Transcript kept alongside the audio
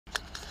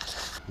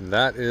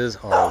That is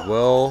our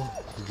well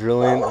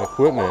drilling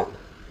equipment.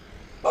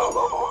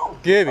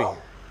 Gibby.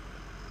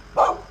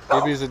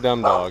 Gibby's a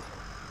dumb dog.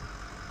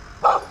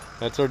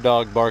 That's our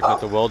dog barking at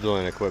the well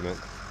drilling equipment.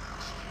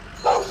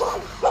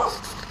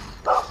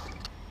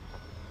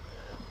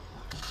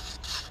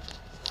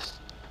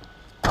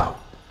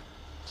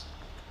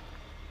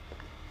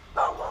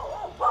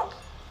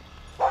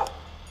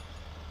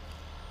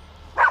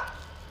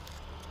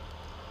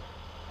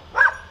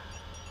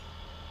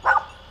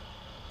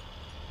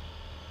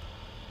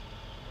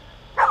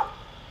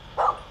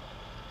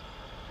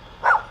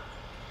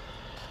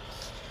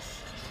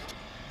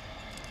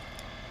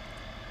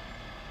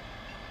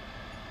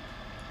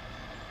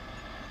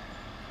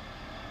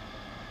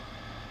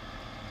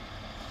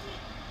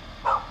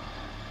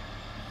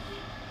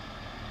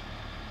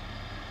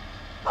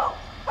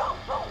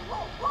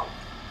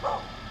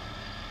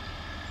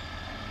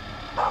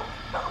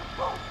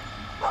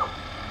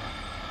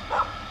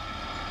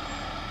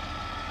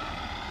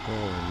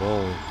 Holy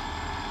moly.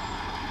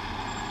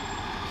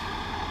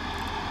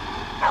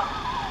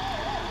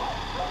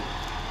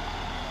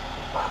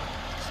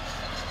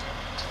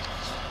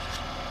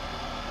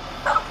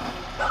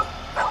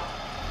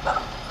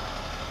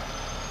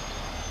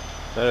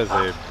 That is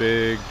a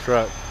big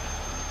truck.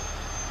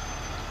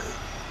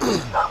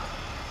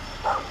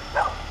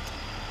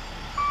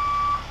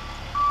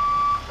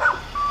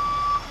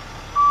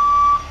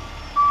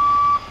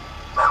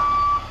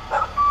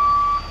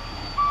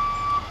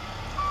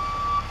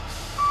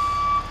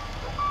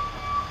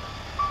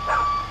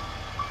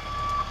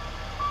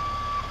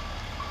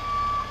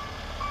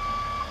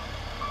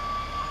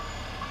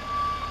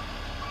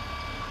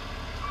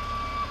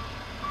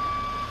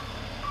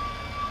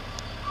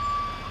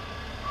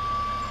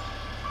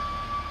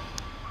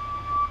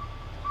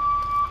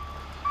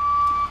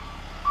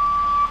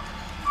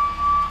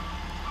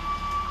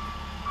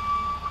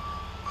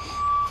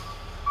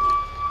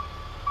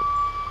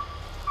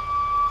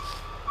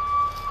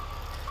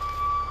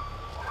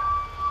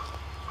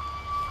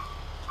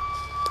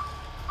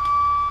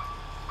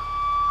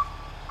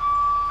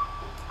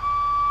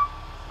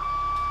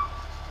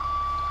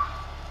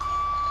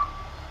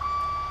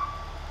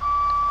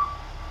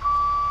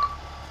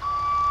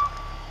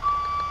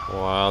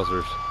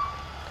 Wowzers.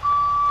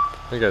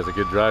 That guy's a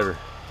good driver.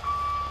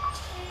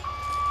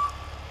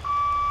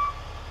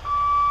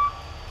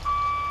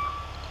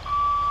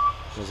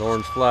 Those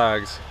orange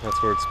flags,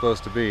 that's where it's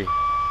supposed to be.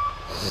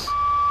 Looks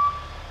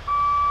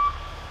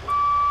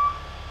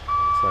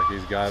like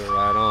he's got it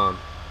right on.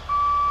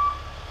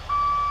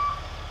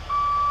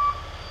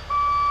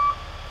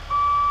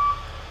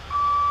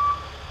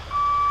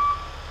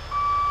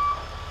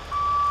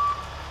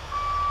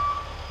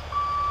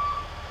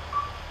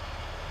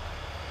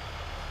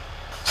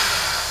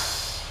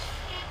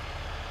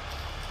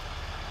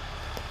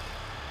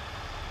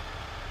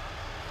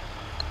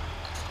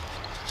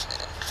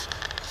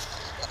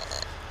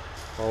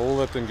 Well, we'll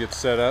let them get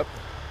set up.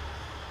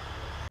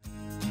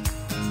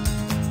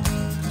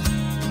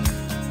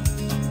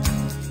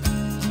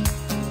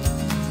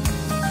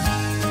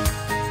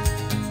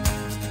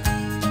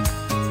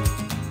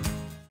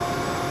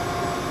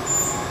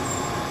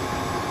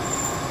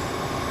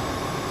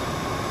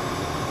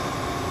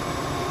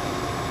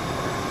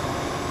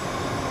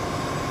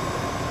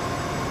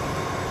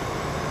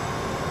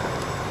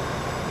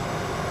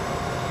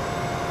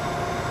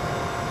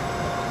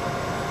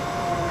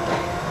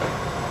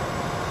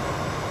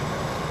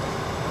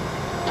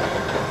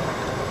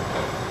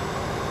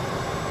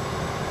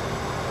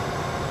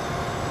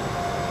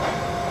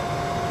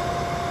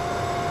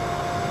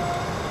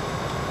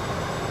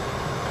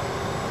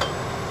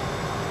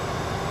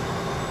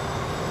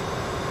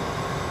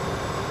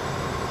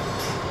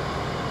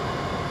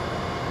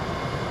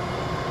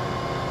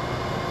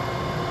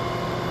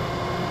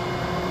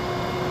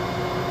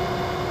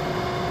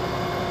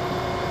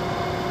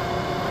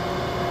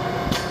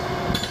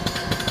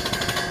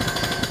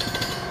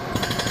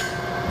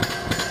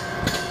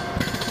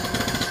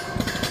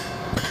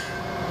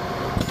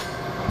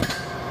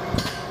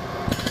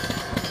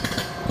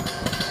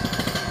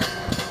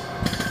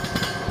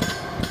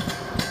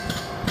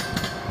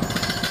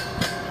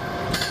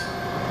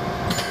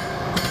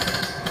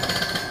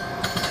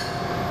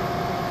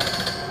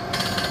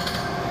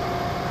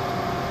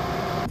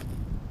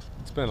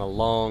 It's been a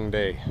long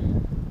day.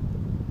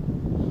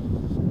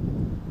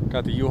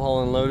 Got the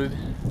U-Haul unloaded.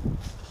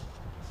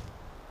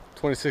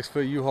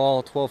 26-foot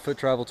U-Haul, 12-foot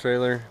travel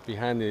trailer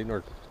behind the,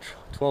 or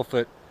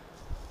 12-foot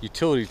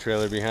utility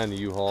trailer behind the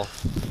U-Haul.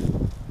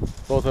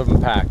 Both of them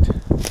packed.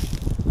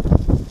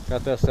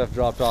 Got that stuff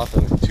dropped off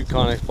in 2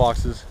 Connex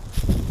boxes.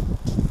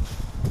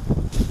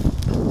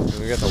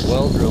 And we got the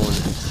well drilling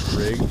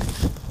rig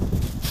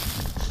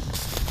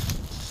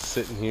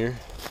sitting here.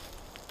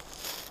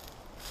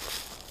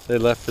 They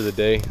left for the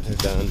day. They're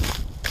done.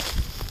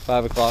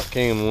 5 o'clock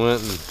came and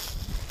went, and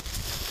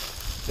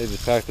they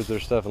just packed up their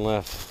stuff and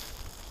left.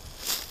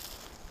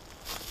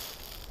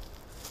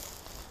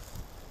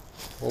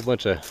 A whole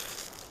bunch of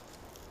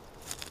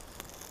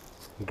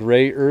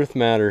gray earth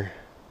matter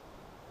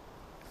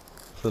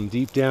from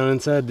deep down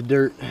inside the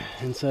dirt,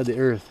 inside the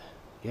earth.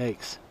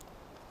 Yikes.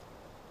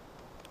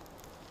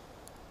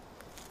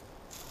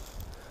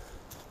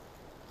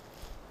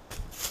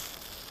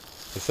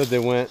 They said they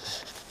went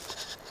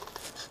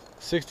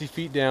 60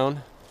 feet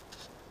down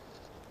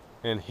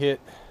and hit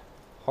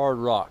hard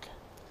rock.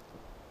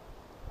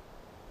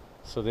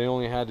 So they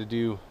only had to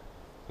do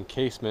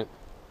encasement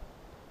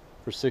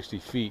for 60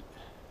 feet.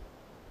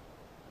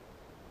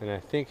 And I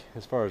think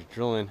as far as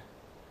drilling,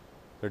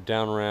 they're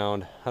down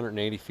around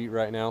 180 feet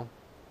right now.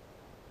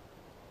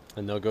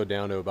 And they'll go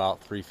down to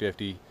about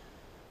 350,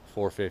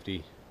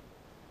 450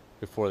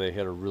 before they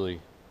hit a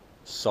really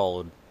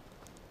solid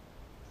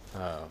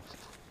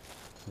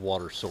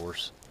water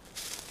source,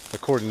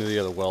 according to the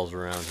other wells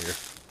around here.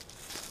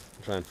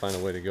 I'm trying to find a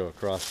way to go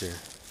across here.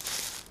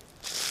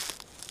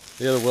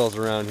 The other wells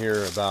around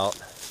here are about,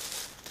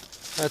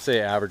 I'd say,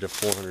 average of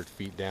 400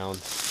 feet down.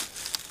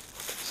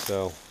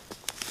 So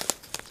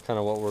it's kind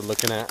of what we're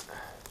looking at.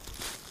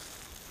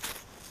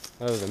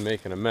 Other than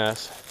making a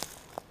mess.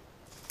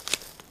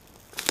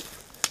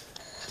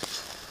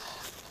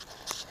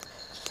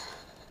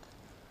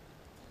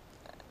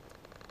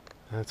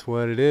 That's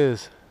what it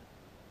is.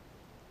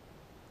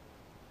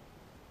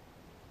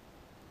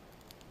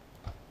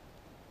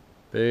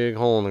 Big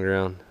hole in the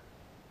ground.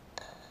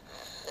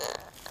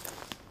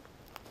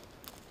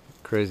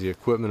 Crazy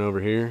equipment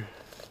over here.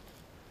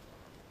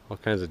 All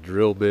kinds of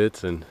drill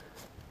bits and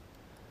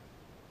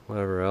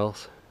whatever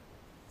else.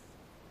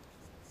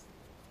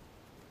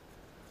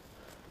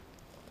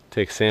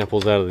 Take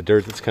samples out of the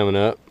dirt that's coming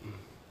up.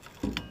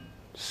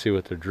 See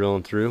what they're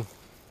drilling through.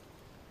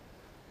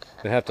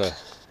 They have to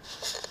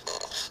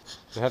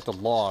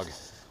log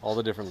all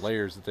the different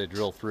layers that they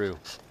drill through.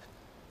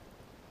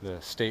 The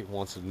state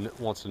wants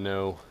to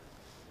know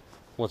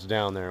what's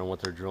down there and what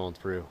they're drilling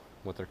through,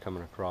 what they're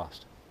coming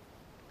across.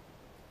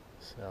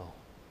 So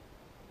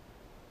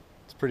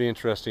it's pretty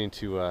interesting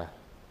to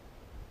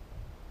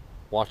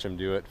watch them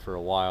do it for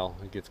a while.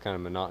 It gets kind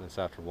of monotonous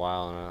after a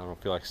while, and I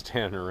don't feel like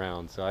standing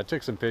around. So I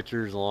took some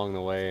pictures along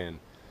the way and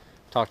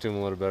talked to them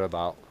a little bit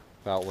about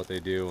what they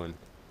do and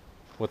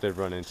what they've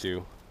run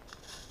into.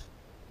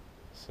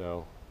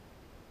 So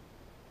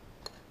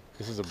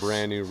this is a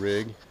brand new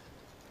rig.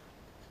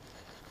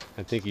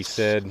 I think he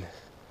said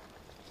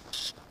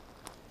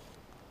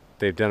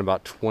they've done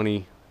about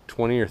 20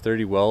 or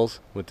 30 wells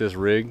with this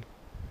rig.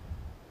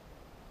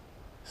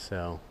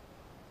 So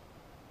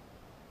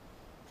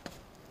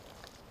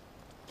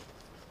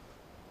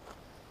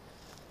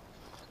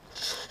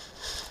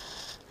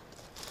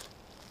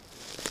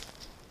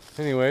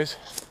anyways,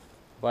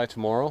 by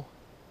tomorrow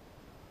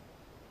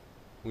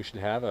we should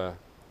have a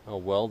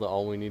well that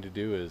all we need to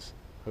do is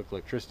hook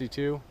electricity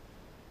to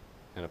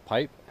and a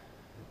pipe,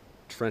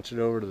 trench it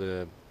over to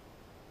the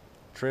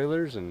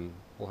trailers, and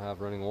we'll have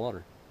running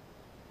water.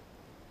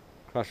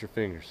 Cross your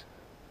fingers.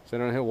 If they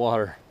don't hit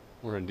water,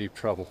 we're in deep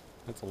trouble.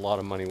 That's a lot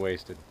of money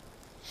wasted.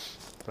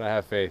 But I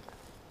have faith.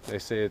 They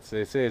say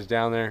it's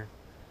down there.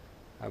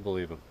 I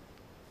believe them.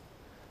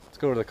 Let's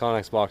go to the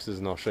Connex boxes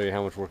and I'll show you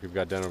how much work we've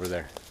got done over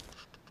there.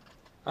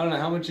 I don't know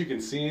how much you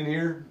can see in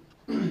here.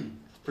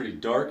 It's pretty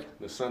dark.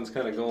 The sun's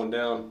kind of going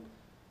down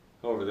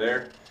over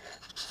there.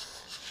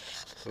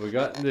 So we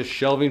got this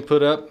shelving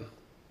put up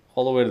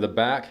all the way to the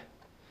back.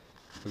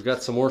 We've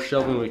got some more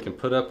shelving we can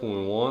put up when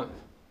we want.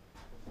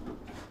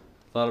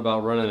 Thought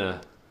about running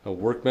a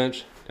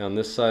workbench down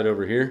this side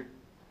over here.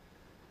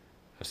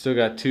 I've still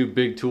got two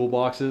big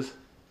toolboxes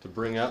to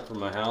bring up from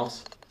my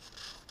house.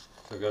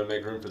 So I've got to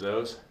make room for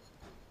those.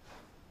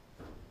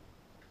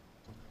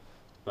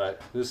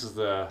 But this is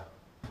the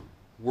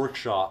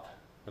workshop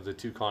of the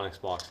two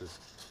Connex boxes.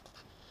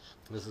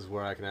 This is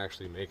where I can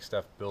actually make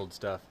stuff, build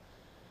stuff,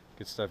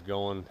 get stuff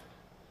going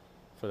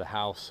for the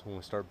house. When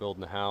we start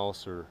building the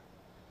house or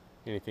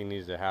anything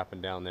needs to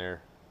happen down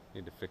there,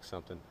 need to fix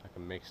something, I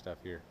can make stuff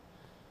here.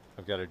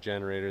 I've got a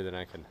generator that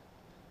I can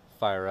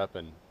fire up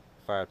the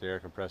air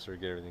compressor,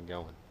 get everything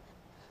going.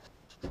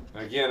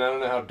 Again, I don't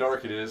know how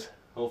dark it is.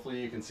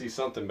 Hopefully you can see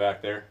something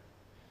back there.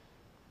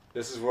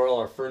 This is where all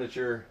our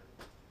furniture,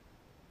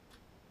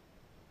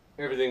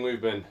 everything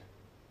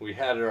we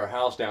had at our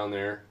house down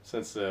there,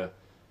 since the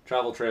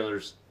travel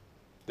trailers,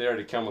 they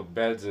already come with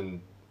beds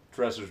and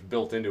dressers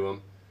built into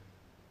them.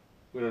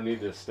 We don't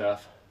need this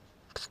stuff.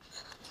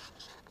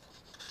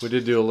 We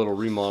did do a little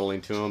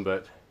remodeling to them,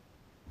 but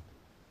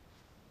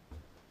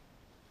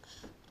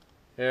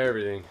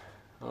everything.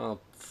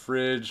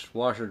 Fridge,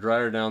 washer,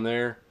 dryer down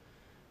there.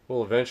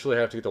 We'll eventually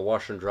have to get the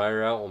washer and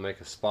dryer out. We'll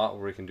make a spot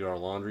where we can do our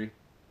laundry.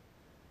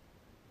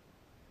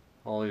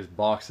 All these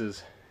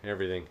boxes,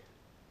 everything.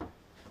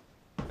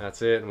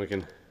 That's it, and we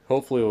can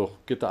hopefully we'll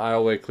get the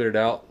aisleway cleared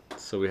out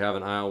so we have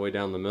an aisleway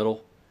down the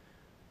middle,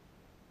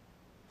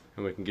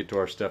 and we can get to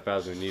our stuff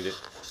as we need it,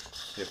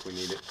 if we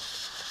need it.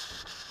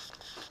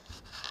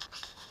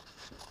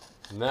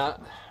 And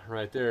that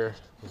right there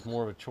was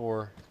more of a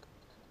chore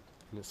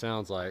than it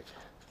sounds like.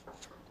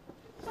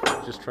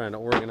 Just trying to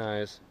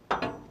organize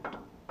the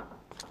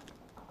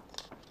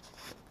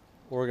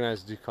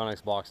two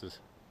Connex boxes,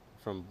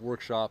 from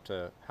workshop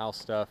to house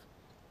stuff.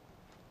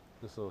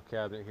 this little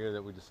cabinet here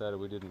that we decided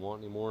we didn't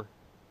want anymore.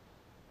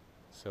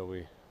 So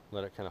we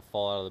let it kind of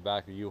fall out of the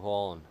back of the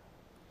U-Haul, and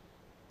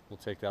we'll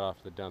take that off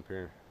to the dump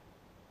here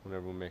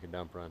whenever we make a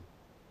dump run.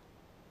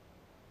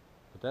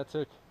 But that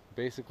took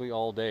basically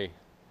all day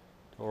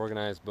to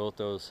organize both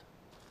those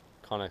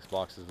Connex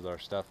boxes with our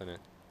stuff in it.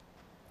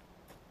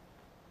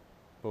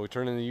 But we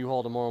turn in the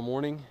U-Haul tomorrow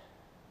morning.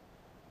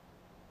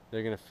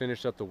 They're going to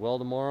finish up the well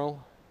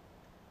tomorrow.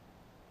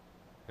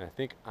 And I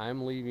think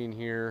I'm leaving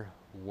here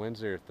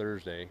Wednesday or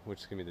Thursday,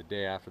 which is going to be the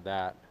day after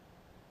that,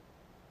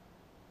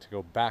 to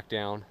go back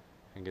down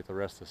and get the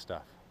rest of the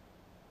stuff.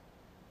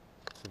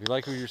 So if you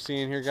like what you're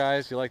seeing here,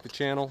 guys, you like the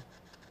channel,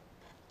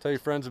 tell your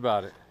friends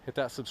about it. Hit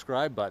that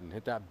subscribe button,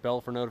 hit that bell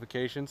for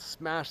notifications,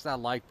 smash that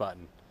like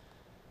button.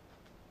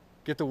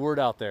 Get the word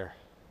out there.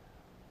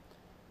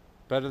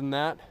 Better than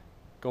that,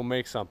 go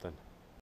make something.